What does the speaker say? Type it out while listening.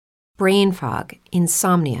brain fog,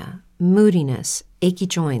 insomnia, moodiness, achy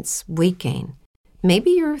joints, weight gain. Maybe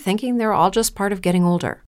you're thinking they're all just part of getting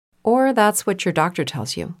older, or that's what your doctor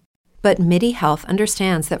tells you. But MIDI Health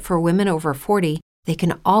understands that for women over 40, they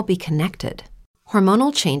can all be connected.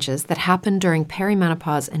 Hormonal changes that happen during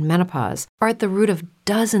perimenopause and menopause are at the root of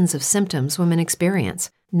dozens of symptoms women experience,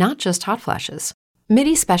 not just hot flashes.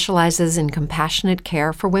 MIDI specializes in compassionate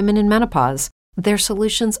care for women in menopause. Their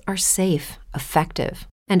solutions are safe, effective,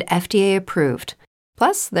 and FDA approved.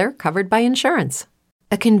 Plus, they're covered by insurance.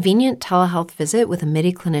 A convenient telehealth visit with a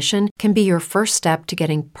MIDI clinician can be your first step to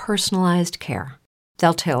getting personalized care.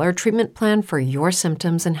 They'll tailor a treatment plan for your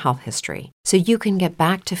symptoms and health history so you can get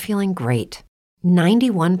back to feeling great.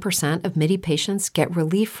 91% of MIDI patients get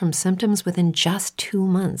relief from symptoms within just 2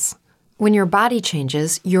 months. When your body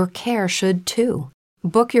changes, your care should too.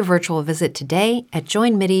 Book your virtual visit today at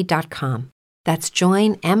joinmidi.com. That's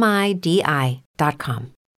joinmidi.com.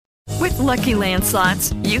 With Lucky Land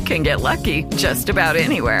Slots, you can get lucky just about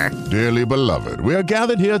anywhere. Dearly beloved, we are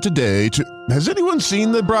gathered here today to... Has anyone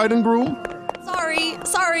seen the bride and groom?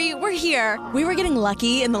 Sorry, we're here. We were getting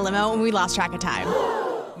lucky in the limo and we lost track of time.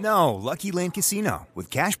 No, Lucky Land Casino, with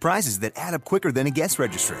cash prizes that add up quicker than a guest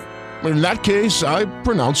registry. In that case, I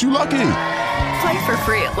pronounce you lucky. Play for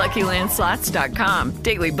free at LuckyLandSlots.com.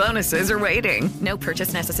 Daily bonuses are waiting. No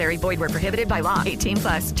purchase necessary. Void where prohibited by law.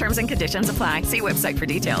 18+. Terms and conditions apply. See website for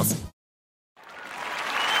details.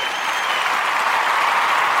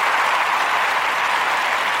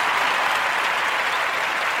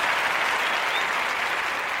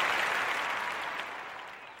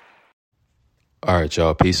 All right,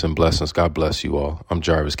 y'all. Peace and blessings. God bless you all. I'm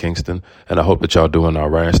Jarvis, Kingston, and I hope that y'all doing all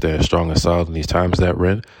right and staying strong and solid in these times that we're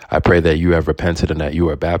in. I pray that you have repented and that you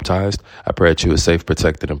are baptized. I pray that you are safe,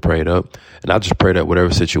 protected, and prayed up. And I just pray that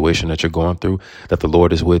whatever situation that you're going through, that the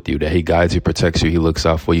Lord is with you, that he guides you, protects you, he looks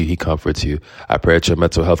out for you, he comforts you. I pray that your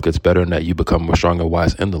mental health gets better and that you become more strong and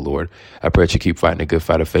wise in the Lord. I pray that you keep fighting a good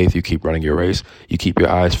fight of faith. You keep running your race. You keep your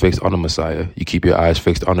eyes fixed on the Messiah. You keep your eyes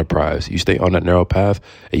fixed on the prize. You stay on that narrow path,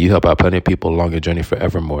 and you help out plenty of people along your journey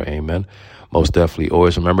forevermore. Amen. Most definitely.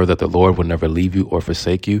 Always remember that the Lord will never leave you or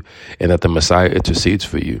forsake you, and that the Messiah intercedes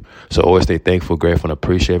for you. So always stay thankful, grateful, and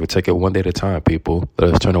appreciative. Take it one day at a time, people.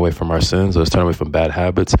 Let us turn away from our sins. Let's turn away from bad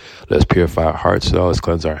habits. Let's purify our hearts. Let's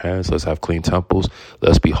cleanse our hands. Let's have clean temples.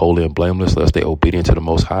 Let's be holy and blameless. Let's stay obedient to the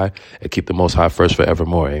Most High and keep the Most High first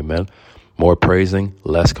forevermore. Amen. More praising,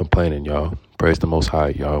 less complaining, y'all. Praise the Most High,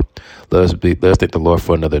 y'all. Let's thank the Lord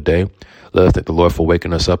for another day. Let us thank the Lord for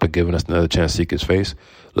waking us up and giving us another chance to seek his face.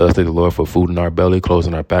 Let us thank the Lord for food in our belly, clothes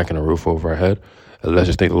on our back, and a roof over our head. And let's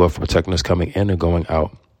just thank the Lord for protecting us coming in and going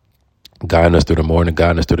out. Guiding us through the morning,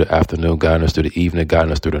 guiding us through the afternoon, guiding us through the evening,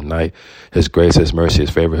 guiding us through the night. His grace, his mercy,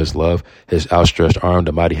 his favor, his love, his outstretched arm,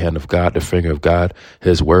 the mighty hand of God, the finger of God,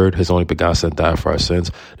 his word, his only begotten Son dying for our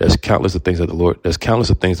sins. There's countless of things the Lord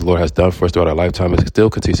has done for us throughout our lifetime, and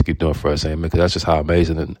still continues to keep doing for us. Amen. Because that's just how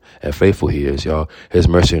amazing and faithful he is, y'all. His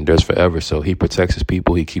mercy endures forever. So he protects his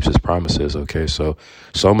people. He keeps his promises. Okay. So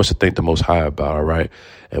much to thank the Most High about. All right.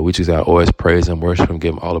 And we just got to always praise him, worship him,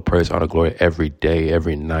 give him all the praise, honor, glory every day,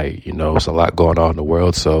 every night. You know, it's a lot going on in the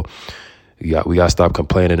world. So we got to stop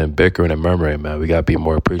complaining and bickering and murmuring, man. We got to be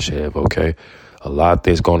more appreciative, okay? A lot of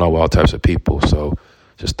things going on with all types of people. So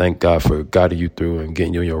just thank God for guiding you through and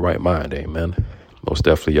getting you in your right mind, amen. Most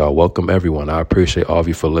definitely, y'all. Welcome, everyone. I appreciate all of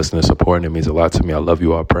you for listening and supporting. It means a lot to me. I love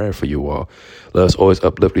you all, praying for you all. Let us always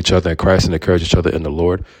uplift each other in Christ and encourage each other in the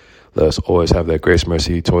Lord. Let us always have that grace,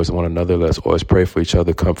 mercy towards one another. Let us always pray for each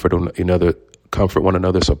other, comfort one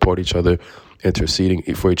another, support each other, interceding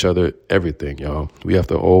for each other, everything, y'all. We have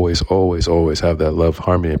to always, always, always have that love,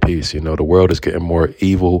 harmony, and peace. You know, the world is getting more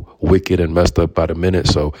evil, wicked, and messed up by the minute.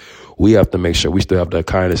 So we have to make sure we still have that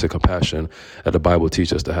kindness and compassion that the Bible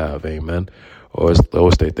teaches us to have. Amen. Always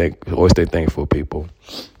stay thankful, people.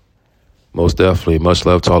 Most definitely. Much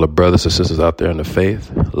love to all the brothers and sisters out there in the faith.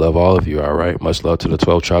 Love all of you, all right? Much love to the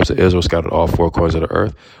 12 tribes of Israel scattered all four corners of the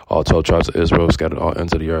earth. All 12 tribes of Israel scattered all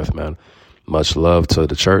ends of the earth, man. Much love to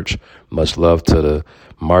the church. Much love to the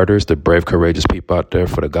martyrs, the brave, courageous people out there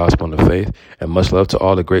for the gospel and the faith. And much love to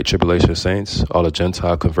all the great tribulation saints, all the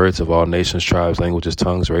Gentile converts of all nations, tribes, languages,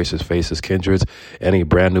 tongues, races, faces, kindreds, any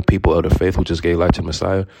brand new people of the faith who just gave life to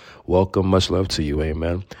Messiah. Welcome. Much love to you.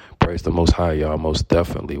 Amen. Praise the Most High, y'all. Most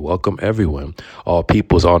definitely. Welcome, everyone. All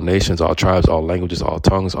peoples, all nations, all tribes, all languages, all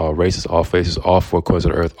tongues, all races, all faces, all four corners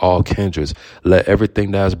of the earth, all kindreds. Let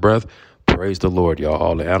everything that has breath praise the Lord, y'all.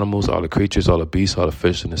 All the animals, all the creatures, all the beasts, all the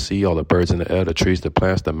fish in the sea, all the birds in the air, the trees, the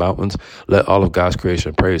plants, the mountains. Let all of God's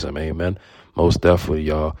creation praise him. Amen. Most definitely,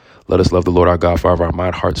 y'all. Let us love the Lord our God for our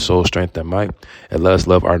mind, heart, soul, strength, and might. And let us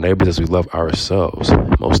love our neighbors as we love ourselves.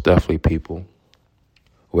 Most definitely, people.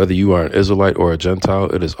 Whether you are an Israelite or a Gentile,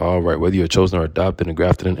 it is all right. Whether you're chosen or adopted and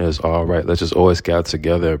grafted in, it is all right. Let's just always gather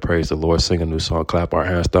together and praise the Lord, sing a new song, clap our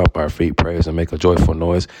hands, stomp our feet, praise, and make a joyful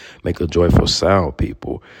noise, make a joyful sound,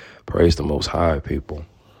 people. Praise the Most High, people.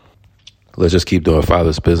 Let's just keep doing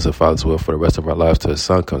Father's business and Father's will for the rest of our lives till His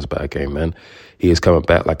Son comes back. Amen. He is coming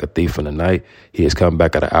back like a thief in the night. He is coming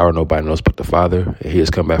back at an hour nobody knows but the Father. And He is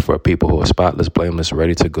coming back for a people who are spotless, blameless,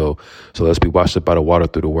 ready to go. So let's be washed up by the water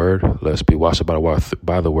through the Word. Let's be washed up by the water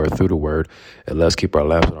by the Word through the Word. And let's keep our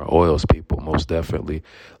lamps and our oils, people, most definitely.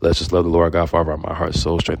 Let's just love the Lord God, Father, my heart,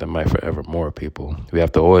 soul, strength, and might forevermore, people. We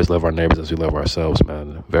have to always love our neighbors as we love ourselves,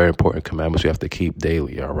 man. Very important commandments we have to keep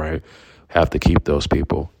daily, all right? Have to keep those,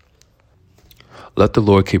 people. Let the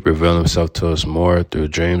Lord keep revealing Himself to us more through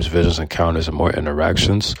dreams, visions, encounters, and more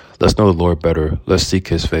interactions. Let's know the Lord better. Let's seek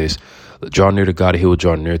His face. Draw near to God, He will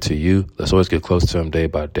draw near to you. Let's always get close to Him day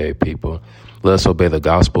by day, people. Let us obey the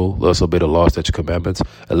gospel. Let us obey the law, statutes, commandments.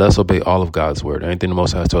 And let us obey all of God's word. Anything the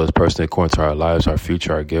Most High has told us personally according to our lives, our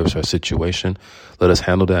future, our gifts, our situation. Let us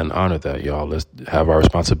handle that and honor that, y'all. Let's have our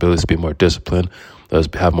responsibilities, be more disciplined. Let's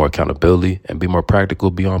have more accountability and be more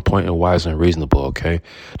practical, be on point and wise and reasonable, okay?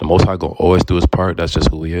 The Most High going to always do His part. That's just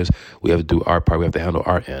who He is. We have to do our part. We have to handle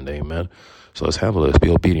our end, amen? So let's handle this. Be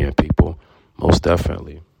obedient, people. Most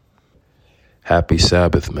definitely. Happy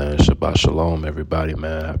Sabbath, man. Shabbat shalom, everybody,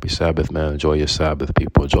 man. Happy Sabbath, man. Enjoy your Sabbath,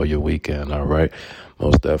 people. Enjoy your weekend, all right?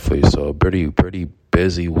 Most definitely. So pretty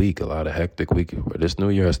busy week, a lot of hectic week. This new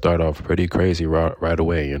year has started off pretty crazy right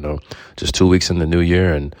away, you know. Just 2 weeks in the new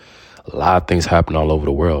year and a lot of things happen all over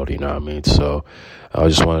the world, you know what I mean? So I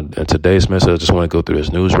just want to, in today's message, I just want to go through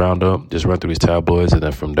this news roundup, just run through these tabloids, and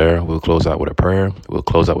then from there, we'll close out with a prayer. We'll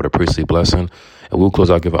close out with a priestly blessing, and we'll close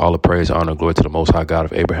out giving all the praise, honor, and glory to the Most High God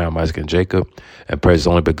of Abraham, Isaac, and Jacob, and praise His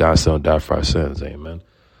only begotten Son who died for our sins. Amen.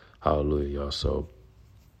 Hallelujah, y'all. So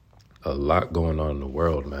a lot going on in the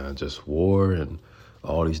world, man. Just war and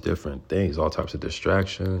all these different things, all types of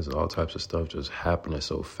distractions, all types of stuff just happening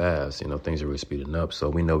so fast. You know, things are really speeding up. So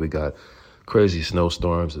we know we got crazy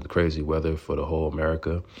snowstorms and crazy weather for the whole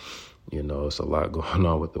America. You know, it's a lot going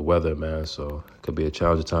on with the weather, man. So it could be a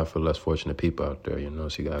challenging time for less fortunate people out there, you know.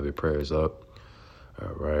 So you got to have your prayers up.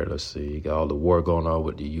 All right, let's see. You got all the war going on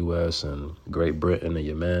with the U.S. and Great Britain and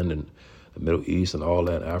Yemen and the Middle East and all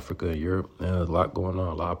that, Africa and Europe. Man, there's a lot going on,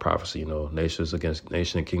 a lot of prophecy, you know, nations against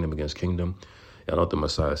nation and kingdom against kingdom. I know what the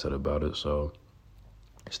Messiah said about it, so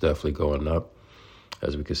it's definitely going up.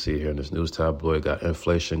 As we can see here in this news tabloid, got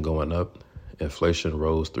inflation going up. Inflation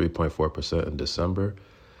rose 3.4% in December.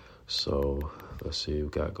 So let's see what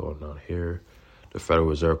we got going on here. The Federal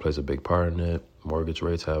Reserve plays a big part in it. Mortgage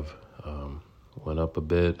rates have went up a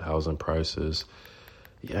bit. Housing prices.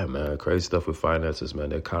 Yeah, man, crazy stuff with finances, man.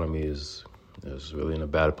 The economy is really in a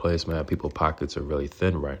bad place, man. People's pockets are really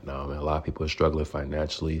thin right now, man. A lot of people are struggling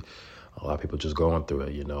financially. A lot of people just going through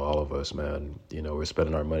it, you know, all of us, man. You know, we're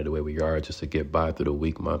spending our money the way we are just to get by through the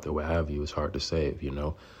week, month, or what have you. It's hard to save, you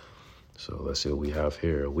know. So let's see what we have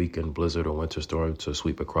here. A weekend blizzard or winter storm to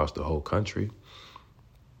sweep across the whole country.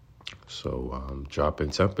 So dropping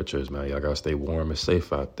temperatures, man. Y'all got to stay warm and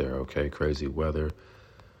safe out there, okay? Crazy weather.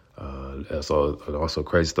 Also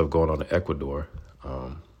crazy stuff going on in Ecuador.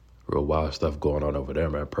 Real wild stuff going on over there,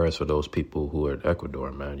 man. Prayers for those people who are in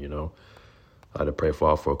Ecuador, man, you know. I had to pray for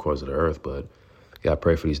all four corners of the earth, but you got to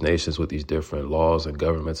pray for these nations with these different laws and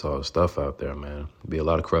governments, all the stuff out there, man. Be a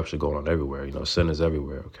lot of corruption going on everywhere. You know, sin is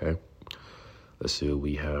everywhere, okay? Let's see what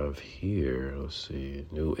we have here. Let's see.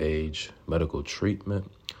 New age medical treatment.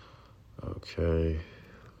 Okay.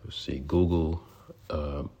 Let's see. Google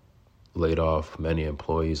laid off many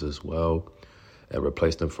employees as well and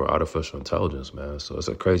replaced them for artificial intelligence, man. So it's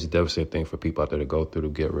a crazy, devastating thing for people out there to go through to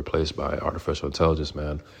get replaced by artificial intelligence,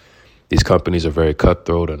 man. These companies are very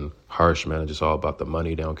cutthroat and harsh, man. It's just all about the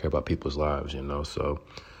money. They don't care about people's lives, you know. So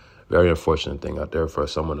very unfortunate thing out there for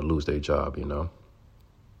someone to lose their job, you know.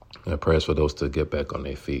 And prayers for those to get back on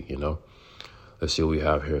their feet, you know. Let's see what we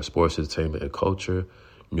have here. Sports, entertainment, and culture.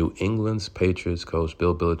 New England's Patriots coach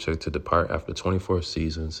Bill Belichick to depart after 24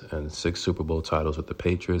 seasons and 6 Super Bowl titles with the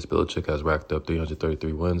Patriots. Belichick has racked up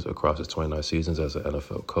 333 wins across his 29 seasons as an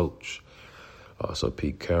NFL coach. Also,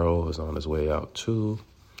 Pete Carroll is on his way out, too.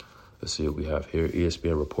 Let's see what we have here.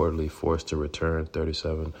 ESPN reportedly forced to return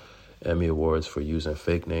 37 Emmy Awards for using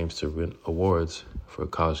fake names to win awards for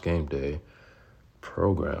College Game Day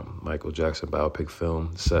program. Michael Jackson biopic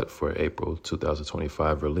film set for April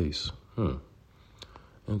 2025 release.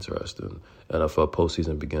 Interesting. NFL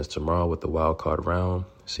postseason begins tomorrow with the wild card round.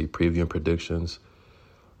 See preview and predictions.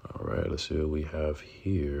 All right, let's see what we have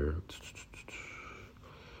here.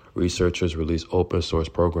 Researchers release open source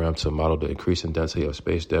program to model the increasing density of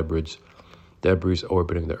space debris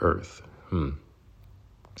orbiting the Earth.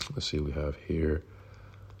 Let's see what we have here.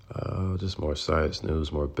 Just more science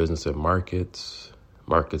news, more business and markets.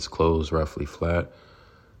 Markets close roughly flat.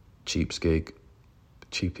 Cheap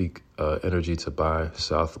Energy to buy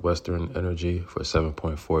Southwestern Energy for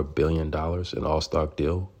 $7.4 billion in all-stock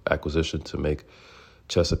deal acquisition to make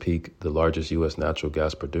Chesapeake the largest U.S. natural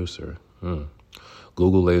gas producer.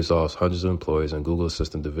 Google lays off hundreds of employees in Google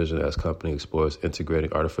Assistant division as company explores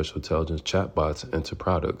integrating artificial intelligence chatbots into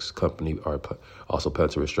products. Company also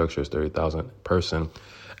plans to restructure its 30,000-person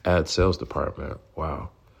ad sales department. Wow.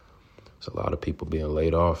 There's a lot of people being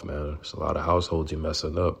laid off, man. There's a lot of households you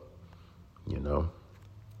messing up, you know.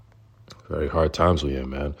 Very hard times we in,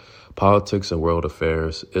 man. Politics and world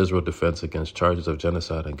affairs. Israel defense against charges of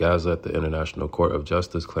genocide in Gaza at the International Court of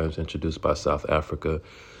Justice. Claims introduced by South Africa.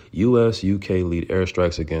 U.S., UK lead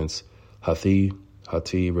airstrikes against Houthi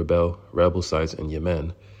rebel sites in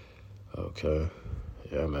Yemen. Okay.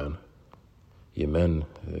 Yeah, man. Yemen,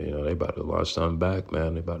 they about to launch something back,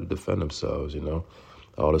 man. They about to defend themselves,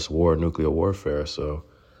 All this war, nuclear warfare. So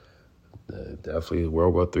definitely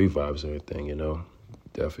World War III vibes and everything,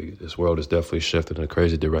 Definitely, this world is definitely shifting in a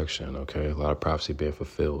crazy direction, okay? A lot of prophecy being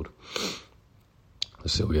fulfilled.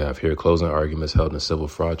 Let's see what we have here. Closing arguments held in a civil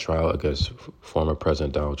fraud trial against former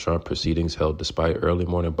President Donald Trump. Proceedings held despite early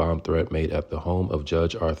morning bomb threat made at the home of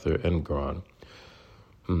Judge Arthur Engoron.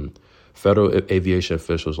 Federal aviation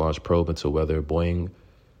officials launched probe into whether Boeing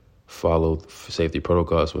followed safety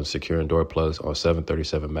protocols when securing door plugs on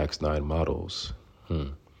 737 MAX 9 models.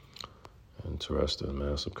 Interesting,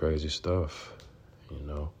 man. Some crazy stuff.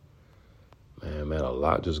 Man, a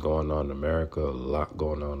lot just going on in America, a lot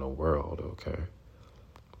going on in the world, okay?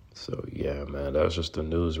 So, yeah, man, that's just the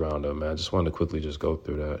news roundup, man. I just wanted to quickly just go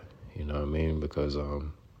through that, you know what I mean? Because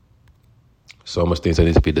so much things that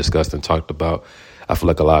need to be discussed and talked about. I feel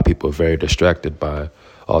like a lot of people are very distracted by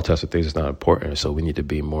all types of things that's not important, so we need to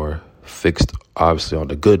be more fixed, obviously, on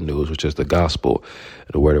the good news, which is the gospel,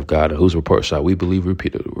 the word of God. And whose report shall we believe? We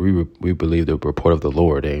believe the report of the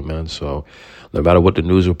Lord, amen. So no matter what the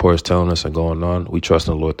news report is telling us and going on, we trust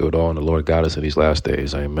in the Lord through it all, and the Lord got us in these last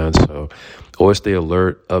days, amen. So always stay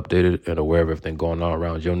alert, updated, and aware of everything going on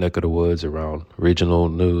around your neck of the woods, around regional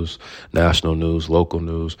news, national news, local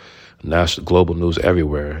news, global news,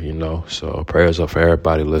 everywhere, So prayers up for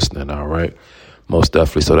everybody listening, all right? Most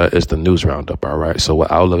definitely. So that is the news roundup, all right? So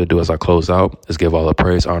what I would love to do as I close out is give all the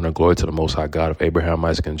praise, honor, and glory to the Most High God of Abraham,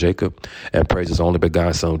 Isaac, and Jacob, and praise His only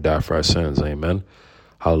begotten Son who died for our sins, amen.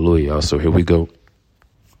 Hallelujah. So here we go.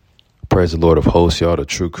 Praise the Lord of hosts, y'all, the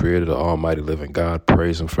true creator, the almighty living God.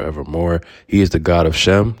 Praise Him forevermore. He is the God of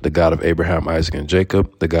Shem, the God of Abraham, Isaac, and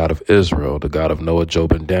Jacob, the God of Israel, the God of Noah,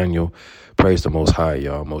 Job, and Daniel. Praise the Most High,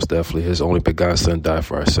 y'all. Most definitely. His only begotten Son died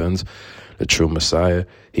for our sins. The true Messiah,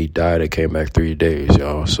 He died and came back 3 days,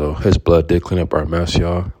 y'all. So His blood did clean up our mess,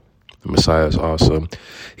 y'all. The Messiah is awesome.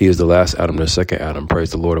 He is the last Adam, the second Adam. Praise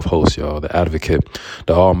the Lord of hosts, y'all. The advocate,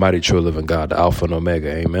 the almighty true living God, the Alpha and Omega,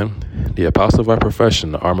 amen. The apostle of our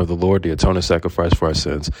profession, the arm of the Lord, the atoning sacrifice for our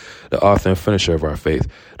sins, the author and finisher of our faith,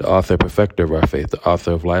 the author and perfecter of our faith, the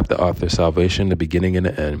author of life, the author of salvation, the beginning and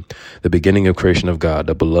the end, the beginning of creation of God,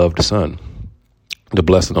 the beloved Son, the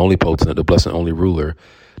blessed and only potentate, the blessed and only ruler,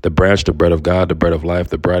 the branch, the bread of God, the bread of life,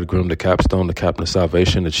 the bridegroom, the capstone, the captain of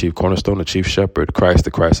salvation, the chief cornerstone, the chief shepherd, Christ, the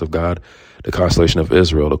Christ of God, the consolation of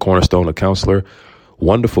Israel, the cornerstone, the counselor,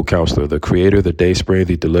 wonderful counselor, the creator, the dayspring,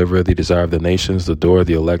 the deliverer, the desire of the nations, the door,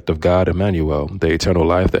 the elect of God, Emmanuel, the eternal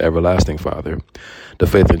life, the everlasting Father, the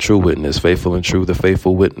faith and true witness, faithful and true, the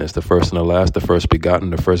faithful witness, the first and the last, the first begotten,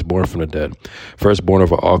 the firstborn from the dead, firstborn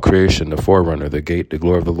over all creation, the forerunner, the gate, the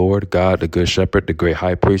glory of the Lord, God, the good shepherd, the great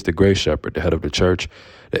high priest, the great shepherd, the head of the church,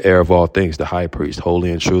 the heir of all things, the high priest, holy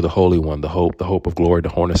and true, the holy one, the hope of glory, the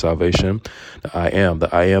horn of salvation, the I am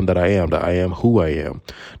that I am, the I am who I am,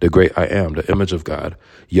 the great I am, the image of God,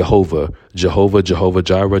 Jehovah Jireh,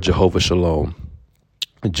 Jehovah Shalom,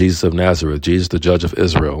 Jesus of Nazareth, Jesus, the judge of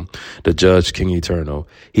Israel, the judge, King eternal.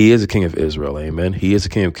 He is the King of Israel, amen. He is the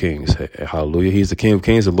King of kings, hallelujah. He is the King of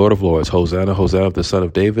kings, the Lord of lords. Hosanna, Hosanna of the Son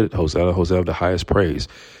of David. Hosanna, Hosanna of the highest praise.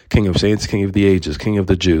 King of saints, King of the ages, King of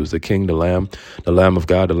the Jews, the King, the Lamb of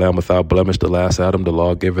God, the Lamb without blemish, the last Adam, the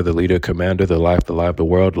lawgiver, the leader, commander, the life of the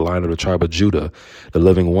world, the Lion of the tribe of Judah, the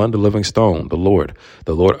living one, the living stone, the Lord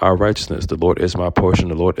our righteousness. The Lord is my portion,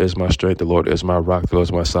 the Lord is my strength, the Lord is my rock, the Lord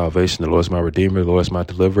is my salvation, the Lord is my redeemer, the Lord is my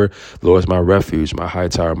deliverer, the Lord is my refuge, my high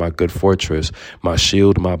tower, my good fortress, my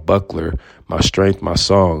shield, my buckler, my strength, my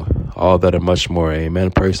song, all that and much more.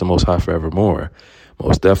 Amen. Praise the Most High forevermore.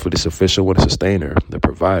 Most definitely the sufficient one, the sustainer, the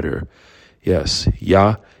provider. Yes,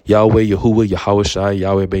 Yahweh, Yahuwah, Yahushai,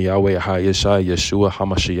 Yahweh ben Yahweh, Yahayashai, Yeshua,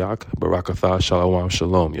 Hamashiach, Barakatha, Shalom,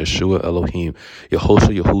 Shalom, Yeshua, Elohim,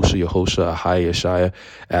 Yehosha, Yehosha, Ahayashai,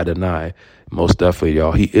 Adonai. Most definitely,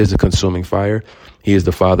 y'all. He is a consuming fire. He is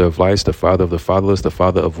the Father of lights, the Father of the fatherless, the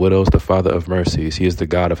Father of widows, the Father of mercies. He is the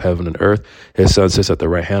God of heaven and earth. His Son sits at the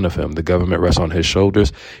right hand of him. The government rests on his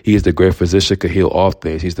shoulders. He is the great physician, could heal all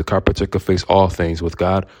things. He's the carpenter, could fix all things. With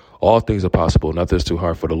God, all things are possible. Nothing's too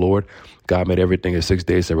hard for the Lord. God made everything in 6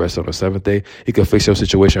 days to rest on the seventh day. He can fix your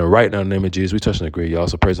situation right now in the name of Jesus. We touch and agree, y'all.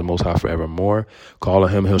 So praise the Most High forevermore. Call on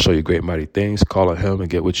him. He'll show you great, mighty things. Call on him and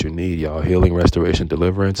get what you need, y'all. Healing, restoration,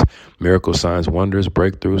 deliverance, miracles, signs, wonders,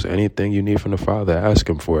 breakthroughs, anything you need from the Father. Ask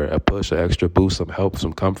him for it. A push, an extra boost, some help,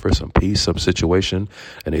 some comfort, some peace, some situation,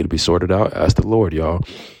 and it'll be sorted out. Ask the Lord, y'all.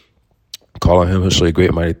 Call on him. He'll show you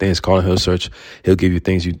great, mighty things. Call on him. He'll search. He'll give you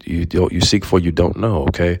things you seek for, you don't know.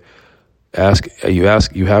 Okay. Ask, you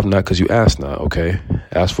have not because you ask not. Okay.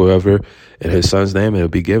 Ask forever in his Son's name and it'll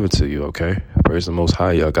be given to you. Okay. Praise the Most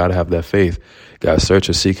High. Y'all gotta have that faith. Gotta search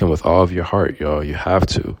and seek him with all of your heart, y'all. You have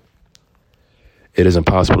to. It is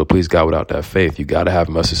impossible to please God without that faith. You gotta have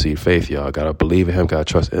mustard seed faith, y'all. Gotta believe in him. Gotta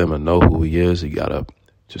trust him and know who he is. You gotta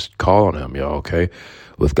just call on him, y'all. Okay.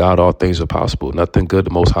 With God, all things are possible. Nothing good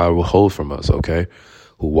the Most High will hold from us, okay?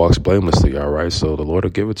 Who walks blamelessly, all right? So the Lord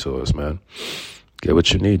will give it to us, man. Get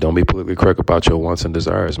what you need. Don't be politically correct about your wants and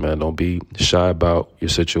desires, man. Don't be shy about your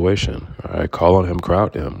situation, all right? Call on him, cry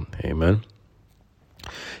out to him, amen?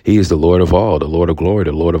 He is the Lord of all, the Lord of glory,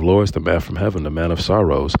 the Lord of lords, the man from heaven, the man of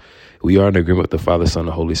sorrows. We are in agreement with the Father, Son,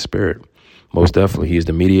 and Holy Spirit. Most definitely, he is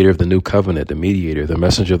the mediator of the new covenant, the mediator, the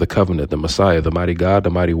messenger of the covenant, the Messiah, the mighty God, the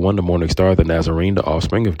mighty one, the morning star, the Nazarene, the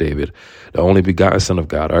offspring of David, the only begotten Son of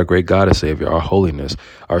God, our great God and Savior, our holiness,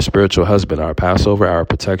 our spiritual husband, our Passover, our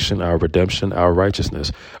protection, our redemption, our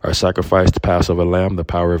righteousness, our sacrificed Passover lamb, the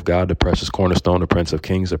power of God, the precious cornerstone, the Prince of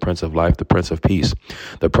Kings, the Prince of Life, the Prince of Peace,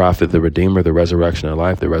 the prophet, the Redeemer, the resurrection and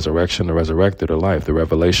life, the resurrection, the resurrected, the life, the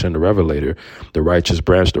revelation, the revelator, the righteous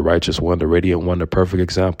branch, the righteous one, the radiant one, the perfect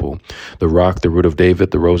example, the rock, the root of David,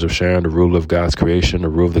 the rose of Sharon, the ruler of God's creation, the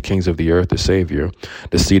rule of the kings of the earth, the Savior,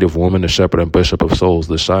 the seed of woman, the shepherd and bishop of souls,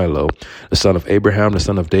 the Shiloh, the son of Abraham, the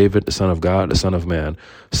son of David, the son of God, the son of man,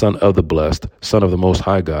 son of the blessed, son of the most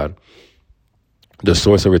high God, the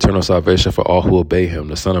source of eternal salvation for all who obey him,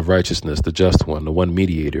 the Son of righteousness, the just one, the one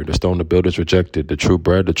mediator, the stone the builders rejected, the true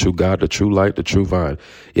bread, the true God, the true light, the true vine.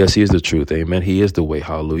 Yes, he is the truth. Amen. He is the way.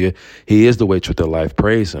 Hallelujah. He is the way, truth, and life.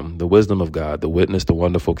 Praise him. The wisdom of God, the witness, the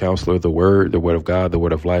wonderful counselor, the word of God, the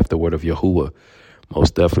word of life, the word of Yahuwah.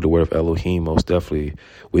 Most definitely the word of Elohim. Most definitely.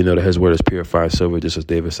 We know that his word is purified silver, just as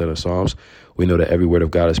David said in Psalms. We know that every word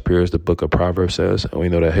of God is pure, as the book of Proverbs says. And we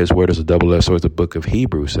know that his word is a double-edged sword, as the book of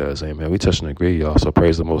Hebrews says. Amen. We touch and agree, y'all. So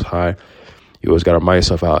praise the Most High. You always got to remind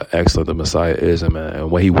yourself how excellent the Messiah is, man, and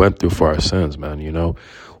what he went through for our sins, man. You know,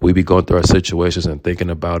 we be going through our situations and thinking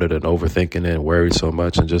about it and overthinking it and worried so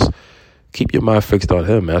much, and just keep your mind fixed on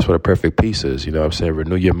him, man. That's what a perfect peace is. You know what I'm saying?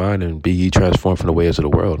 Renew your mind and be ye transformed from the ways of the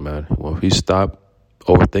world, man. Well, if you stop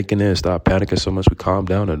overthinking it and stop panicking so much, we calm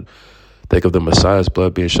down and think of the Messiah's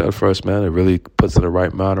blood being shed for us, man. It really puts in the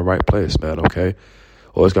right mind, the right place, man, okay?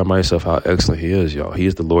 Always got to remind yourself how excellent he is, y'all. He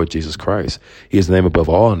is the Lord Jesus Christ. He is the name above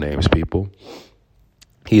all names, people.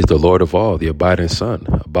 He is the Lord of all, the abiding Son,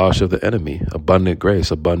 abolisher of the enemy, abundant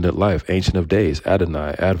grace, abundant life, ancient of days,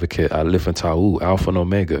 Adonai, advocate, Aleph and Tahu, Alpha and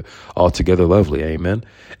Omega, altogether lovely, amen.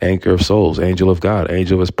 Anchor of souls, angel of God,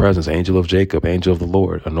 angel of his presence, angel of Jacob, angel of the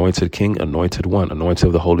Lord, anointed king, anointed one, anointed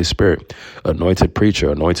of the Holy Spirit, anointed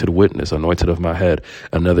preacher, anointed witness, anointed of my head,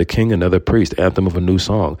 another king, another priest, anthem of a new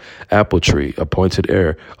song, apple tree, appointed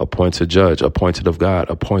heir, appointed judge, appointed of God,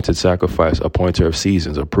 appointed sacrifice, appointer of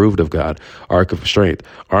seasons, approved of God, ark of strength,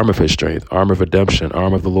 arm of his strength, arm of redemption,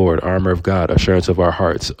 arm of the Lord, armor of God, assurance of our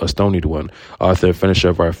hearts, a stonied one, author and finisher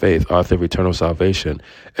of our faith, author of eternal salvation,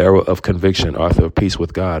 arrow of conviction, author of peace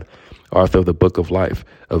with God, author of the book of life,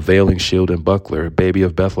 availing shield and buckler, baby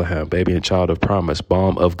of Bethlehem, baby and child of promise,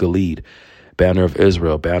 balm of Gilead, banner of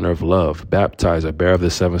Israel, banner of love, baptizer, bearer of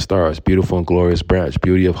the 7 stars, beautiful and glorious branch,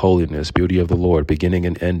 beauty of holiness, beauty of the Lord, beginning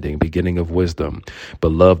and ending, beginning of wisdom,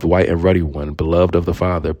 beloved white and ruddy one, beloved of the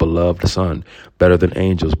Father, beloved Son, better than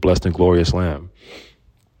angels, blessed and glorious Lamb,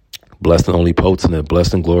 Blessed and only potent,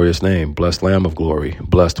 blessed and glorious name, blessed Lamb of glory,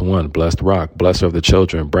 blessed one, blessed rock, blesser of the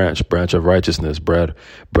children, branch of righteousness, bread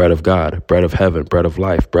of God, bread of heaven, bread of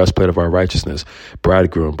life, breastplate of our righteousness,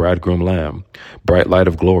 bridegroom, lamb, bright light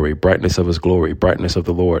of glory, brightness of his glory, brightness of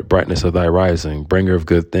the Lord, brightness of thy rising, bringer of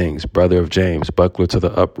good things, brother of James, buckler to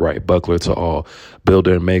the upright, buckler to all,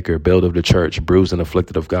 builder and maker, builder of the church, bruised and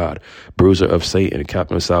afflicted of God, bruiser of Satan,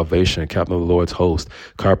 captain of salvation, captain of the Lord's host,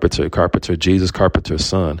 carpenter, Jesus, carpenter's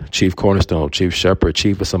son, chief cornerstone, chief shepherd,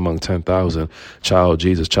 chiefest among 10,000, child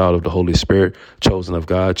Jesus, child of the Holy Spirit, chosen of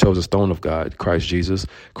God, chosen stone of God, Christ Jesus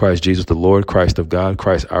the Lord, Christ of God,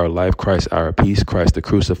 Christ our life, Christ our peace, Christ the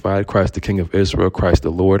crucified, Christ the King of Israel, Christ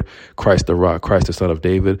the Lord, Christ the rock, Christ the Son of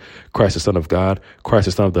David, Christ the Son of God, Christ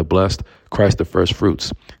the Son of the blessed, Christ the first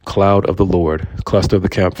fruits, cloud of the Lord, cluster of the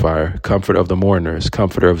campfire, comfort of the mourners,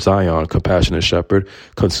 comforter of Zion, compassionate shepherd,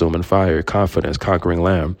 consuming fire, confidence, conquering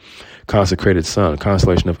lamb, consecrated son,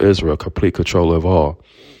 consolation of Israel, complete control of all,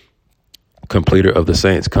 completer of the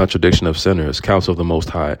saints, contradiction of sinners, counsel of the Most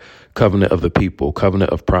High, covenant of the people,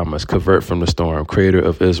 covenant of promise, covert from the storm, creator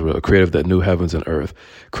of Israel, creator of the new heavens and earth,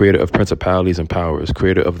 creator of principalities and powers,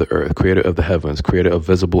 creator of the earth, creator of the heavens, creator of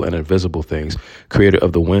visible and invisible things, creator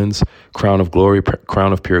of the winds, crown of glory,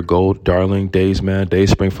 crown of pure gold, darling, days man, day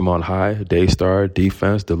spring from on high, day star,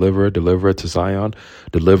 defense, deliverer to Zion,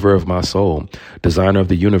 deliverer of my soul, designer of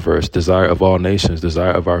the universe, desire of all nations,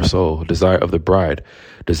 desire of our soul, desire of the bride,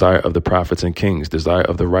 desire of the prophets and kings, desire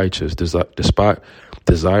of the righteous,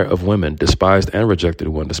 desire of women, despised and rejected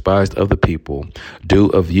one, despised of the people, dew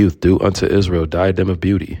of youth, due unto Israel, diadem of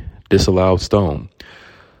beauty, disallowed stone,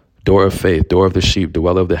 door of faith, door of the sheep,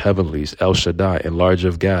 dweller of the heavenlies, El Shaddai, enlarger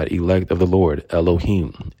of God, elect of the Lord,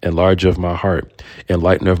 Elohim, enlarger of my heart,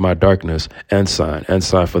 enlightener of my darkness, ensign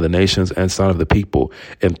for the nations, ensign of the people,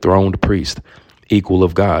 enthroned priest, equal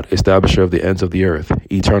of God, establisher of the ends of the earth,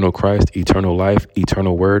 eternal Christ, eternal life,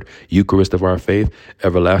 eternal word, Eucharist of our faith,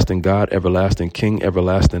 everlasting God, everlasting King,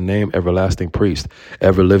 everlasting name, everlasting priest,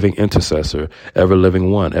 ever living intercessor, ever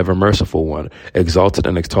living one, ever merciful one, exalted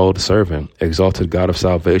and extolled servant, exalted God of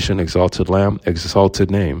salvation, exalted Lamb,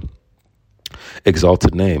 exalted name,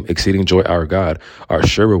 exceeding joy our God, our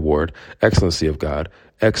sure reward, excellency of God,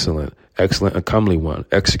 excellent and comely one,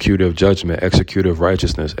 executor of judgment, executor of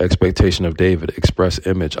righteousness, expectation of David, express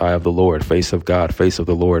image, eye of the Lord, face of God, face of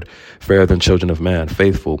the Lord, fairer than children of man,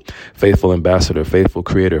 faithful ambassador, faithful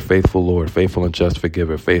creator, faithful Lord, faithful and just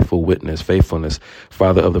forgiver, faithful witness, faithfulness,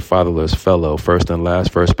 father of the fatherless, fellow, first and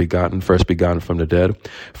last, first begotten from the dead,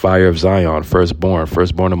 fire of Zion,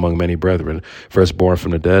 firstborn among many brethren, firstborn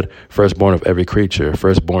from the dead, firstborn of every creature,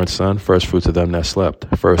 firstborn son, first fruits of them that slept,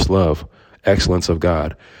 first love, excellence of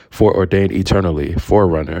God, foreordained eternally,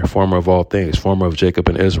 forerunner, former of all things, former of Jacob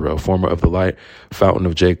and Israel, former of the light, fountain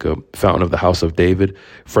of Jacob, fountain of the house of David,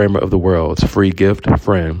 framer of the worlds, free gift,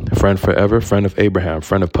 friend forever, friend of Abraham,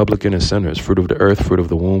 friend of publican and sinners, fruit of the earth, fruit of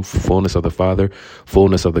the womb, fullness of the Father,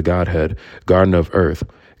 fullness of the Godhead, garden of earth,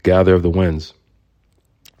 gather of the winds,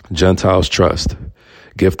 Gentiles trust,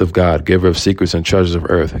 gift of God, giver of secrets and treasures of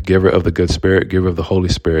earth, giver of the good spirit, giver of the Holy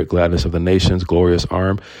Spirit, gladness of the nations, glorious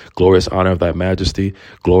arm, glorious honor of thy majesty,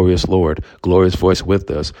 glorious Lord, glorious voice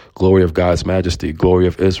with us, glory of God's majesty, glory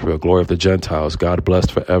of Israel, glory of the Gentiles, God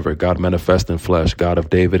blessed forever, God manifest in flesh, God of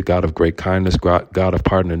David, God of great kindness, God of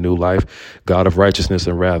pardon and new life, God of righteousness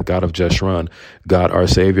and wrath, God of Jeshurun, God our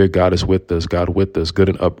Savior, God is with us, good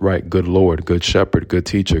and upright, good Lord, good shepherd, good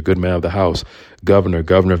teacher, good man of the house, governor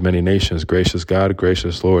of many nations, gracious God,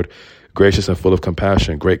 gracious Lord, gracious and full of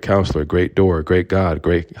compassion, great counselor, great door, great God,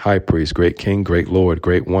 great high priest, great king, great Lord,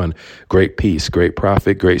 great one, great peace, great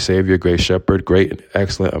prophet, great savior, great shepherd, great and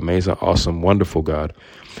excellent, amazing, awesome, wonderful God,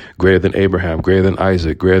 greater than Abraham, greater than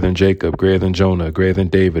Isaac, greater than Jacob, greater than Jonah, greater than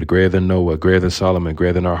David, greater than Noah, greater than Solomon,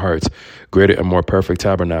 greater than our hearts, greater and more perfect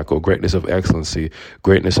tabernacle, greatness of excellency,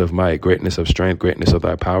 greatness of might, greatness of strength, greatness of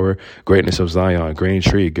thy power, greatness of Zion, green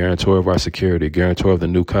tree, guarantor of our security, guarantor of the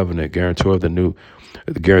new covenant, guarantor of the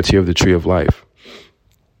guarantee of the tree of life.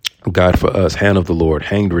 God for us, hand of the Lord,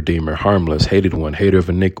 hanged Redeemer, harmless, hated one, hater of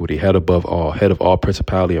iniquity, head above all, head of all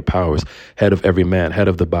principality and powers, head of every man, head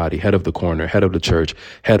of the body, head of the corner, head of the church,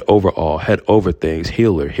 head over all, head over things,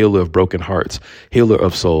 healer of broken hearts, healer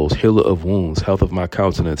of souls, healer of wounds, health of my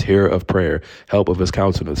countenance, hearer of prayer, help of his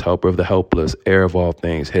countenance, helper of the helpless, heir of all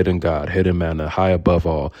things, hidden God, hidden manna, high above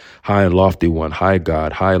all, high and lofty one, high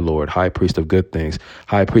God, high Lord, high priest of good things,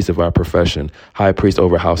 high priest of our profession, high priest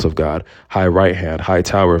over house of God, high right hand, high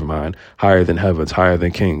tower of mine, higher than heavens, higher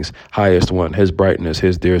than kings, highest one, his brightness,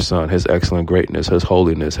 his dear son, his excellent greatness, his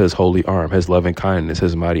holiness, his holy arm, his loving kindness,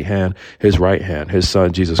 his mighty hand, his right hand, his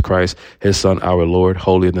son, Jesus Christ, his son, our Lord,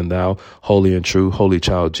 holier than thou, holy and true, holy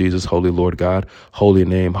child, Jesus, holy Lord God, holy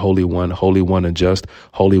name, holy one and just,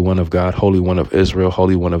 holy one of God, holy one of Israel,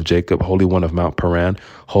 holy one of Jacob, holy one of Mount Paran,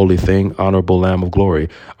 holy thing, honorable Lamb of glory,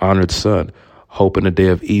 honored son, hope in the day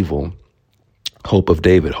of evil, hope of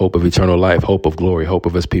David, hope of eternal life, hope of glory, hope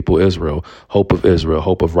of his people Israel, hope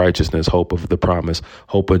of righteousness, hope of the promise,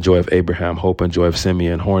 hope and joy of Abraham, hope and joy of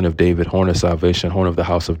Simeon, horn of David, horn of salvation, horn of the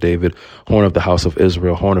house of David, horn of the house of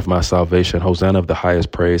Israel, horn of my salvation, Hosanna of the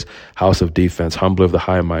highest praise, house of defense, humbler of the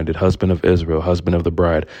high-minded, husband of Israel, husband of the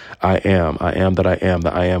bride. I am that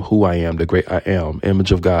I am who I am, the great I am,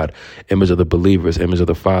 image of God, image of the believers, image of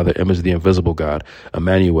the Father, image of the invisible God,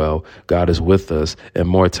 Emmanuel, God is with us,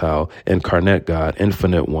 immortal, incarnate God,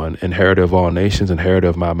 infinite one, inheritor of all nations, inheritor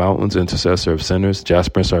of my mountains, intercessor of sinners,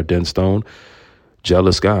 jasper and sardine stone,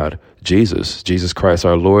 jealous God, Jesus Christ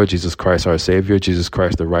our Lord, Jesus Christ our Savior, Jesus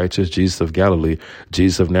Christ the righteous, Jesus of Galilee,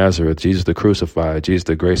 Jesus of Nazareth, Jesus the crucified, Jesus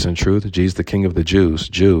the grace and truth, Jesus the King of the Jews,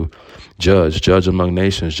 Jew, judge among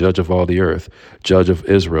nations, judge of all the earth, judge of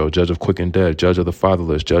Israel, judge of quick and dead, judge of the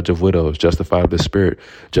fatherless, judge of widows, justifier of the spirit,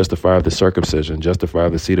 justifier of the circumcision, justifier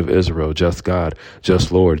of the seed of Israel, just God,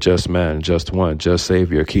 just Lord, just man, just one, just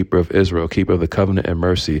Savior, keeper of Israel, keeper of the covenant and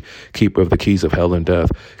mercy, keeper of the keys of hell and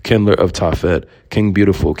death, kindler of Tophet, King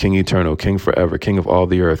beautiful, King eternal, King forever, King of all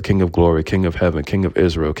the earth, King of glory, King of heaven, King of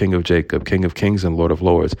Israel, King of Jacob, King of kings and Lord of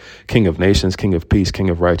lords, King of nations, King of peace, King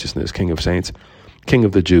of righteousness, King of saints, King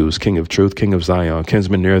of the Jews, King of truth, King of Zion,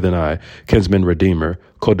 kinsman nearer than I, kinsman redeemer,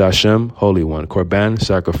 Kodashem, Holy One, Korban,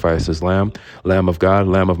 sacrifices, Lamb, Lamb of God,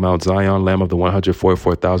 Lamb of Mount Zion, Lamb of the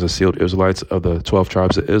 144,000 sealed Israelites of the 12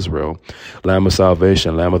 tribes of Israel, Lamb of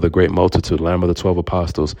salvation, Lamb of the great multitude, Lamb of the 12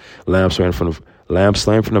 apostles, Lamb slain from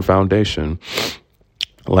the foundation,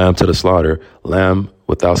 Lamb to the slaughter, Lamb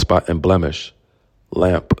without spot and blemish,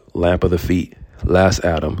 lamp of the feet, last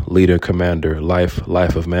Adam, leader, commander, life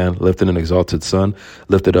of man, lifted and exalted Son,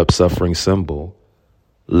 lifted up suffering symbol,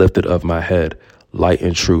 lifted of my head, light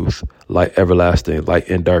and truth, light everlasting, light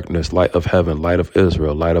in darkness, light of heaven, light of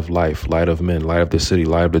Israel, light of life, light of men, light of the city,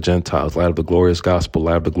 light of the Gentiles, light of the glorious gospel,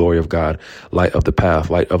 light of the glory of God, light of the path,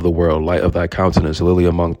 light of the world, light of thy countenance, lily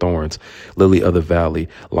among thorns, lily of the valley,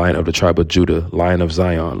 lion of the tribe of Judah, lion of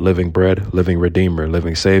Zion, living bread, living redeemer,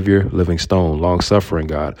 living savior, living stone, long-suffering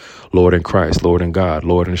God, Lord in Christ, Lord in God,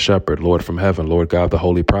 Lord and shepherd, Lord from heaven, Lord God of the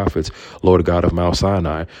holy prophets, Lord God of Mount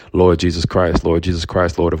Sinai, Lord Jesus Christ,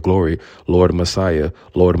 Lord of glory, Lord Messiah,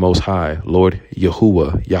 Lord most high, Lord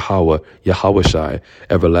Yahuwah, Yahweh Shai,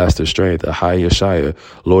 everlasting strength, Ahai Yeshaya,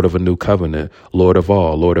 Lord of a new covenant, Lord of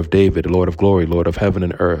all, Lord of David, Lord of glory, Lord of heaven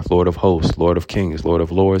and earth, Lord of hosts, Lord of kings, Lord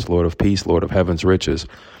of lords, Lord of peace, Lord of heaven's riches,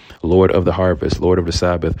 Lord of the harvest, Lord of the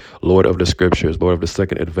Sabbath, Lord of the scriptures, Lord of the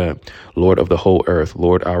second advent, Lord of the whole earth,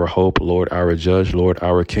 Lord our hope, Lord our judge, Lord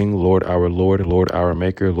our king, Lord our Lord, Lord our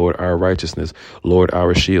maker, Lord our righteousness, Lord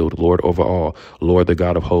our shield, Lord over all, Lord the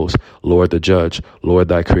God of hosts, Lord the judge, Lord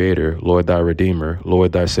thy creator, Lord thy redeemer,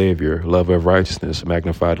 Lord thy savior, lover of righteousness,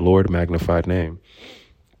 magnified Lord, magnified name.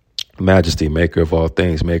 Majesty, maker of all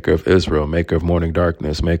things, maker of Israel, maker of morning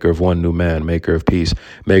darkness, maker of one new man, maker of peace,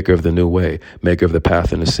 maker of the new way, maker of the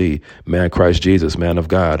path in the sea, man Christ Jesus, man of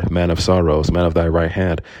God, man of sorrows, man of thy right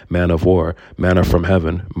hand, man of war, manna from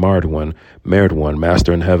heaven, marred one,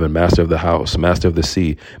 master in heaven, master of the house, master of the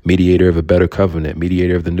sea, mediator of a better covenant,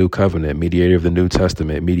 mediator of the new covenant, mediator of the New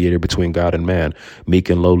Testament, mediator between God and man, meek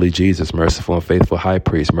and lowly Jesus, merciful and faithful high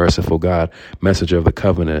priest, merciful God, messenger of the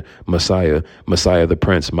covenant, Messiah the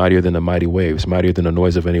prince, mightier than the mighty waves, mightier than the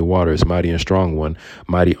noise of any waters, mighty and strong one,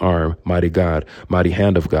 mighty arm, mighty God, mighty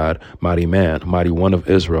hand of God, mighty man, mighty one of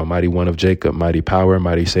Israel, mighty one of Jacob, mighty power,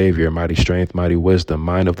 mighty savior, mighty strength, mighty wisdom,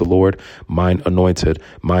 mind of the Lord, mind anointed,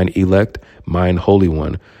 mind elect, mind holy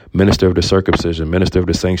one, minister of the circumcision, minister of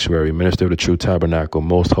the sanctuary, minister of the true tabernacle,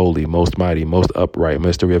 most holy, most mighty, most upright,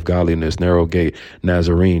 mystery of godliness, narrow gate,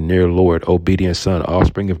 Nazarene, near Lord, obedient son,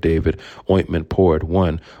 offspring of David, ointment poured,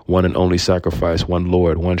 one and only sacrifice, one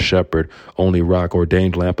Lord, one shepherd, only rock,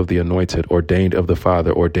 ordained lamp of the anointed, ordained of the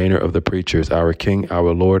Father, ordainer of the preachers, our King,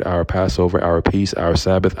 our Lord, our Passover, our peace, our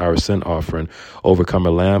Sabbath, our sin offering,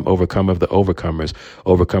 overcomer lamb, overcomer of the overcomers,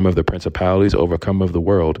 overcomer of the principalities, overcomer of the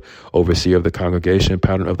world, overseer of the congregation,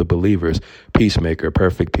 pattern of the believers, peacemaker,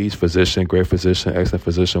 perfect peace, physician, great physician, excellent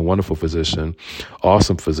physician, wonderful physician,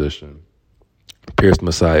 awesome physician, Pierced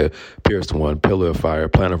Messiah, pierced one, pillar of fire,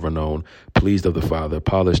 plan of renown, pleased of the Father,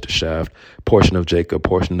 polished shaft, portion of Jacob,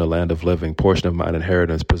 portion of the land of living, portion of mine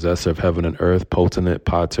inheritance, possessor of heaven and earth, potentate,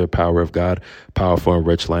 pater, power of God, powerful and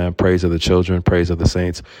rich lamb, praise of the children, praise of the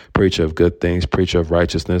saints, preacher of good things, preacher of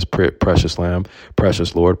righteousness, precious lamb,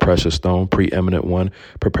 precious Lord, precious stone, preeminent one,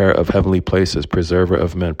 preparer of heavenly places, preserver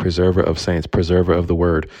of men, preserver of saints, preserver of the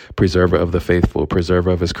word, preserver of the faithful, preserver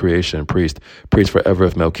of his creation, priest forever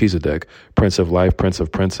of Melchizedek, prince of life, prince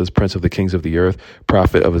of princes, prince of the kings of the earth,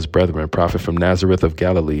 prophet of his brethren, prophet from Nazareth of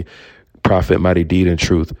Galilee, prophet, mighty deed and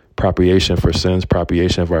truth, propitiation for sins,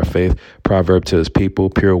 propitiation of our faith, proverb to his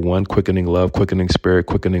people, pure one, quickening love, quickening spirit,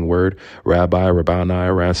 quickening word, rabbi,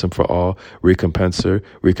 rabboni, ransom for all, recompenser,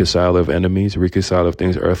 reconciler of enemies, reconciler of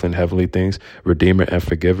things, earthly and heavenly things, redeemer and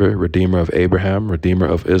forgiver, redeemer of Abraham, redeemer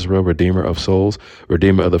of Israel, redeemer of souls,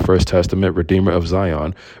 redeemer of the first testament, redeemer of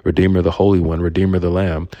Zion, redeemer of the Holy One, redeemer of the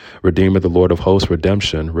Lamb, redeemer of the Lord of hosts,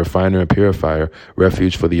 redemption, refiner and purifier,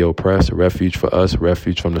 refuge for the oppressed, refuge for us,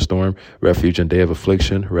 refuge from the storm, refuge in day of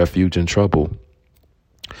affliction, refuge in trouble.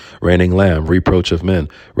 Reigning Lamb, reproach of men,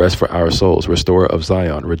 rest for our souls, restorer of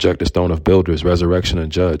Zion, rejected stone of builders, resurrection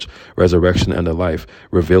and judge, resurrection and the life,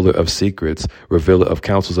 revealer of secrets, revealer of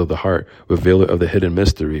counsels of the heart, revealer of the hidden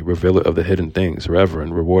mystery, revealer of the hidden things,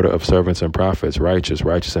 reverend, rewarder of servants and prophets,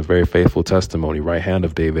 righteous and very faithful testimony, right hand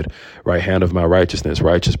of David, right hand of my righteousness,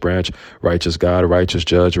 righteous branch, righteous God, righteous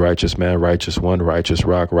judge, righteous man, righteous one, righteous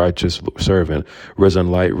rock, righteous servant, risen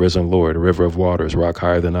light, risen Lord, river of waters, rock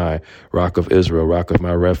higher than I, rock of Israel, rock of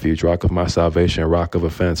my refuge, rock of my salvation, rock of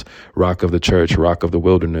offense, rock of the church, rock of the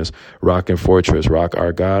wilderness, rock and fortress, rock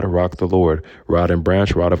our God, rock the Lord, rod and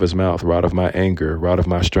branch, rod of his mouth, rod of my anger, rod of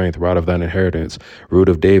my strength, rod of thine inheritance, root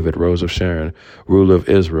of David, rose of Sharon, ruler of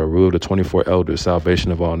Israel, ruler of the 24 elders,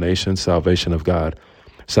 salvation of all nations, salvation of God.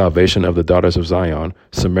 Salvation of the daughters of Zion,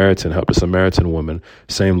 Samaritan, help the Samaritan woman,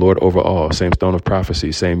 same Lord over all, same stone of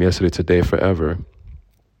prophecy, same yesterday, today, forever.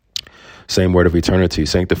 Same word of eternity,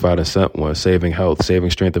 sanctified and sent one, saving health,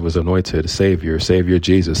 saving strength of his anointed, Savior, Savior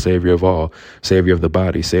Jesus, Savior of all, Savior of the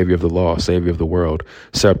body, Savior of the law, Savior of the world,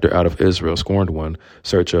 scepter out of Israel, scorned one,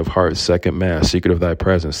 searcher of hearts, second mass, secret of thy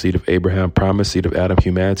presence, seed of Abraham, promise, seed of Adam,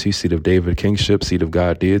 humanity, seed of David, kingship, seed of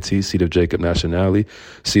God, deity, seed of Jacob, nationality,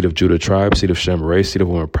 seed of Judah, tribe, seed of Shem, race, seed of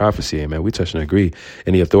woman, prophecy. Amen. We touch and agree.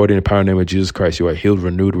 In the authority and power and name of Jesus Christ, you are healed,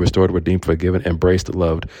 renewed, restored, redeemed, forgiven, embraced,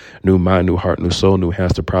 loved, new mind, new heart, new soul, new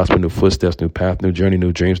hands to prosper, new footsteps, new path, new journey,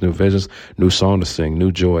 new dreams, new visions, new song to sing,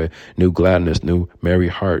 new joy, new gladness, new merry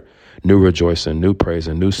heart, new rejoicing, new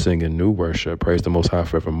praising, new singing, new worship. Praise the Most High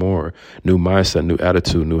forevermore. New mindset, new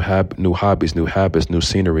attitude, new hobbies, new habits, new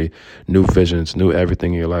scenery, new visions, new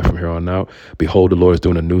everything in your life from here on out. Behold, the Lord is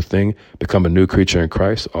doing a new thing. Become a new creature in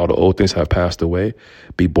Christ. All the old things have passed away.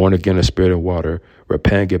 Be born again in spirit and water.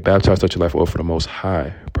 Repent, get baptized, touch your life over the Most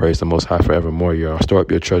High. Praise the Most High forevermore, y'all. Store up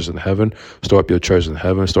your treasures in heaven. Store up your treasures in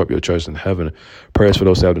heaven. Store up your treasures in heaven. Prayers for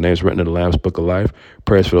those to have the names written in the Lamb's Book of Life.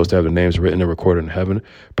 Prayers for those to have the names written and recorded in heaven.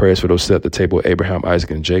 Prayers for those set at the table of Abraham,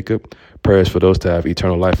 Isaac, and Jacob. Prayers for those to have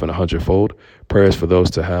eternal life in 100-fold. Prayers for those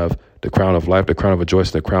to have the crown of life, the crown of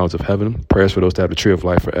rejoicing, the crowns of heaven. Prayers for those to have the tree of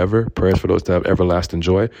life forever. Prayers for those to have everlasting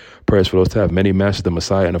joy. Prayers for those to have many masters the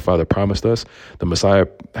Messiah and the Father promised us. The Messiah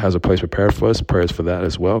has a place prepared for us. Prayers for that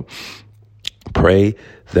as well. Pray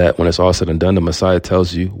that when it's all said and done, the Messiah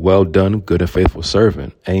tells you, well done, good and faithful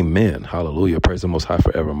servant. Amen. Hallelujah. Praise the Most High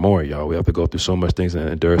forevermore, y'all. We have to go through so much things and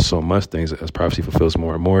endure so much things as prophecy fulfills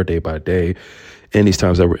more and more day by day in these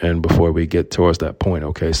times that we're in before we get towards that point.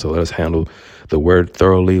 Okay, so let us handle the word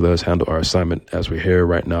thoroughly. Let us handle our assignment as we're here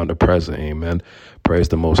right now in the present. Amen. Praise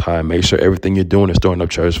the Most High. Make sure everything you're doing is storing up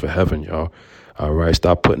treasures for heaven, y'all. All right,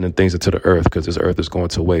 stop putting in things into the earth because this earth is going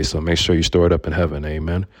to waste. So make sure you store it up in heaven.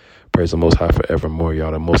 Amen. Praise the Most High forevermore,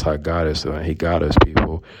 y'all. The Most High got us. He got us,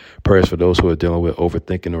 people. Prayers for those who are dealing with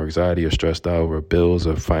overthinking or anxiety or stressed out over bills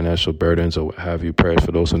or financial burdens or what have you. Prayers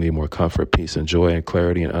for those who need more comfort, peace, and joy and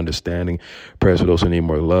clarity and understanding. Prayers for those who need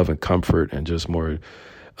more love and comfort and just more,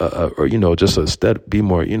 just be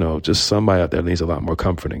more, just somebody out there needs a lot more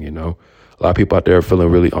comforting, A lot of people out there are feeling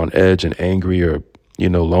really on edge and angry or,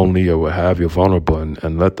 lonely or what have you, vulnerable.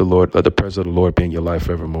 And let the presence of the Lord be in your life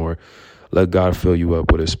forevermore. Let God fill you up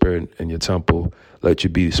with his spirit in your temple. Let you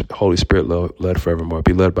be Holy Spirit led forevermore.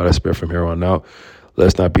 Be led by the Spirit from here on out.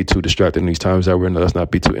 Let's not be too distracted in these times that we're in. Let's not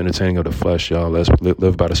be too entertaining of the flesh, y'all. Let's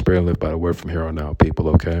live by the Spirit and live by the word from here on out, people,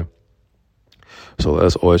 okay? So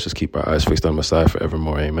let's always just keep our eyes fixed on Messiah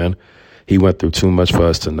forevermore, amen? He went through too much for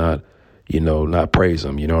us to not praise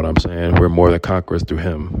him. You know what I'm saying? We're more than conquerors through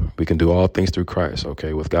him. We can do all things through Christ,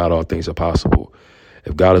 okay? With God, all things are possible.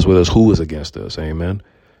 If God is with us, who is against us? Amen?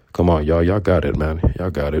 Come on, y'all. Y'all got it, man. Y'all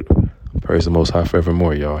got it. Praise the Most High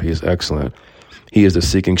forevermore, y'all. He is excellent. He is the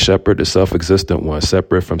seeking shepherd, the self-existent one,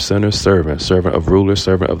 separate from sinners, servant of rulers,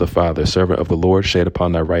 servant of the Father, servant of the Lord, shade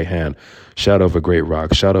upon thy right hand, shadow of a great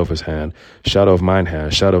rock, shadow of his hand, shadow of mine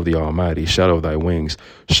hand, shadow of the Almighty, shadow of thy wings,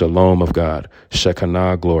 shalom of God,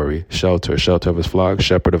 Shekinah glory, shelter of his flock,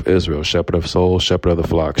 shepherd of Israel, shepherd of souls, shepherd of the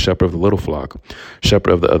flock, shepherd of the little flock,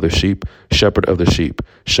 shepherd of the other sheep, shepherd of the sheep,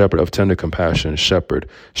 shepherd of tender compassion, shepherd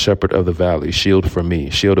of the valley, shield for me,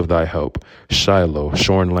 shield of thy help, Shiloh,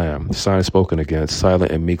 shorn lamb, sign spoken against,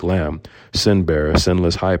 silent and meek lamb, sin bearer,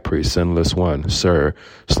 sinless high priest, sinless one, sir,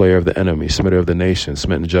 slayer of the enemy, smitter of the nations,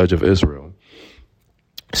 smitten judge of Israel,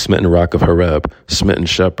 smitten rock of Horeb, smitten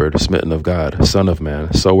shepherd, smitten of God, son of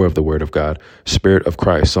man, sower of the word of God, spirit of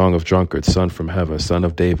Christ, song of drunkards, son from heaven, son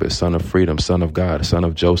of David, son of freedom, son of God, son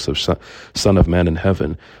of Joseph, son of man in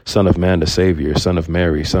heaven, son of man the Savior, son of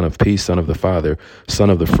Mary, son of peace, son of the Father, son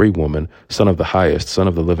of the free woman, son of the highest, son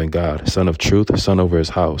of the living God, son of truth, son over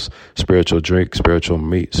his house, spiritual drink, spiritual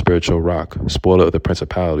meat, spiritual rock, spoiler of the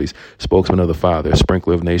principalities, spokesman of the Father,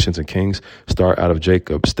 sprinkler of nations and kings, star out of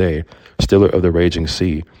Jacob, stay, stiller of the raging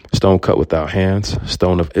sea, stone cut without hands,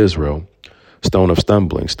 stone of Israel, stone of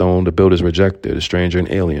stumbling, stone the builders rejected, a stranger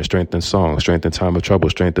and alien, strength in song, strength in time of trouble,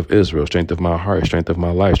 strength of Israel, strength of my heart, strength of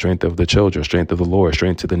my life, strength of the children, strength of the Lord,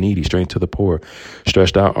 strength to the needy, strength to the poor,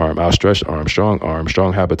 stretched out arm, outstretched arm,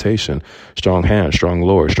 strong habitation, strong hand, strong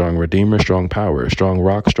Lord, strong redeemer, strong power, strong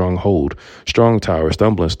rock, strong hold, strong tower,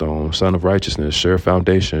 stumbling stone, son of righteousness, sure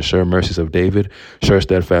foundation, sure mercies of David, sure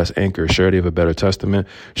steadfast anchor, surety of a better testament,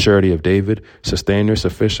 surety of David, sustainer,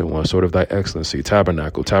 sufficient one, sword of thy excellency,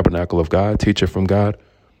 tabernacle of God, teacher from God,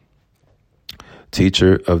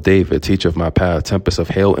 teacher of David, teacher of my path, tempest of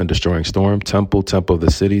hail and destroying storm, temple of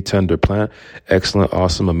the city, tender plant, excellent,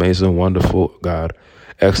 awesome, amazing, wonderful God,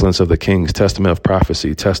 excellence of the kings, testament of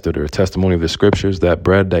prophecy, testator, testimony of the scriptures, that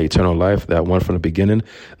bread, that eternal life, that one from the beginning,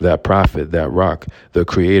 that prophet, that rock, the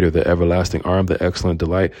creator, the everlasting arm, the excellent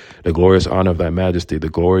delight, the glorious honor of thy majesty, the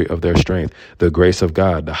glory of their strength, the grace of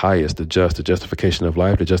God, the highest, the just, the justification of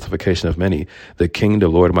life, the justification of many, the king, the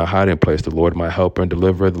Lord, my hiding place, the Lord, my helper and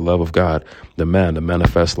deliverer, the love of God, the man, the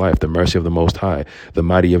manifest life, the mercy of the Most High, the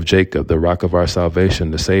mighty of Jacob, the rock of our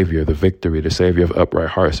salvation, the Savior, the victory, the Savior of upright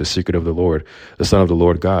hearts, the secret of the Lord, the Son of the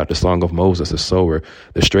Lord God, the song of Moses, the sower,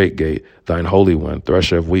 the straight gate, thine holy one,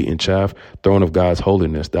 thresher of wheat and chaff, throne of God's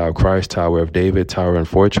holiness, thou Christ, tower of David, tower and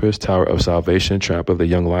fortress, tower of salvation, tramp of the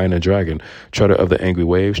young lion and dragon, treader of the angry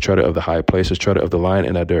waves, treader of the high places, treader of the lion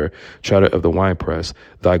and adder, treader of the winepress,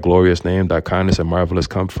 thy glorious name, thy kindness and marvelous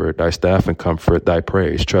comfort, thy staff and comfort, thy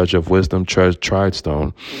praise, treasure of wisdom, tried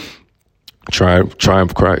stone,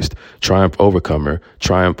 triumph Christ, triumph overcomer,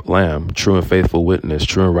 triumph lamb, true and faithful witness,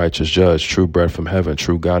 true and righteous judge, true bread from heaven,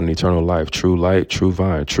 true God and eternal life, true light, true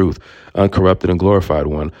vine, truth, uncorrupted and glorified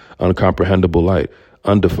one, uncomprehendable light,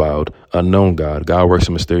 undefiled, unknown God, God works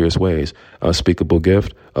in mysterious ways, unspeakable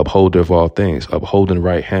gift, upholder of all things, upholding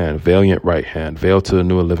right hand, valiant right hand, veiled to the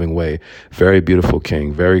new and living way, very beautiful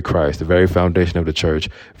King, very Christ, the very foundation of the church,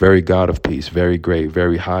 very God of peace, very great,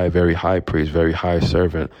 very high priest, very high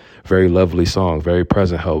servant, very lovely song, very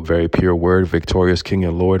present help, very pure word, victorious King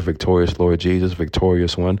and Lord, victorious Lord Jesus,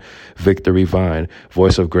 victorious one, victory vine,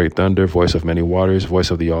 voice of great thunder, voice of many waters,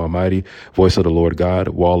 voice of the Almighty, voice of the Lord God,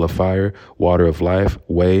 wall of fire, water of life,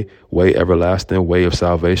 way everlasting, way of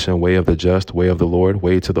salvation, way of the just, way of the Lord,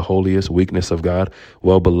 way to the holiest, weakness of God,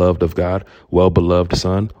 well-beloved of God, well-beloved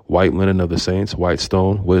Son, white linen of the saints, white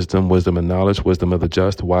stone, wisdom and knowledge, wisdom of the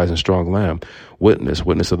just, wise and strong Lamb,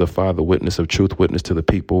 witness of the Father, witness of truth, witness to the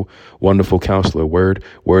people, wonderful Counselor, word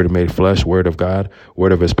made flesh, word of God,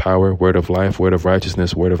 word of his power, word of life, word of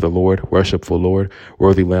righteousness, word of the Lord, worshipful Lord,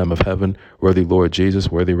 worthy Lamb of heaven, worthy Lord Jesus,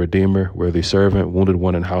 worthy Redeemer, worthy servant, wounded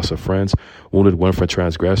one in house of friends, wounded one for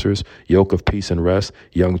transgressors, yoke of peace and rest,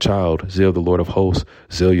 young child, zeal of the Lord of hosts,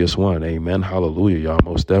 zealous one. Amen. Hallelujah, y'all.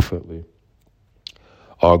 Most definitely.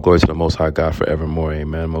 All glory to the Most High God forevermore.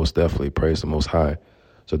 Amen. Most definitely. Praise the Most High.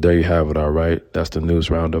 So there you have it, all right? That's the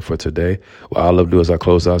news roundup for today. What I'll do as I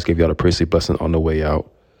close out is give y'all a priestly blessing on the way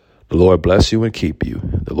out. The Lord bless you and keep you.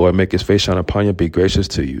 The Lord make his face shine upon you and be gracious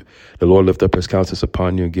to you. The Lord lift up his countenance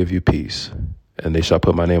upon you and give you peace. And they shall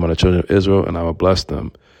put my name on the children of Israel, and I will bless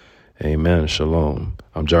them. Amen. Shalom.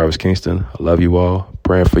 I'm Jarvis Kingston. I love you all.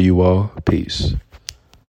 Praying for you all. Peace.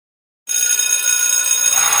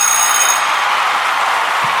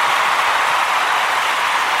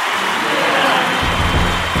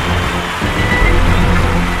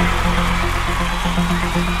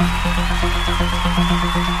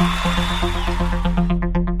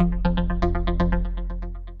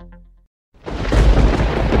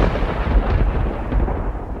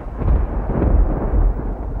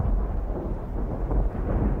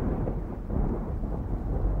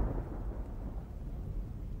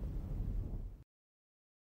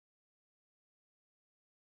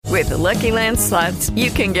 With the Lucky Land Slots,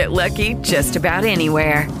 you can get lucky just about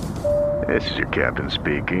anywhere. This is your captain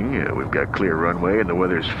speaking. We've got clear runway and the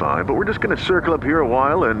weather's fine, but we're just going to circle up here a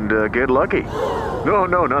while and get lucky.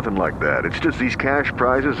 No, nothing like that. It's just these cash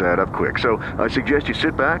prizes add up quick. So I suggest you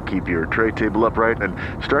sit back, keep your tray table upright, and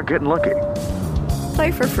start getting lucky.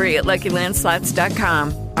 Play for free at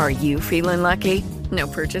LuckyLandSlots.com. Are you feeling lucky? No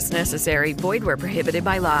purchase necessary. Void where prohibited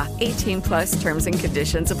by law. 18+ terms and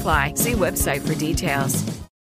conditions apply. See website for details.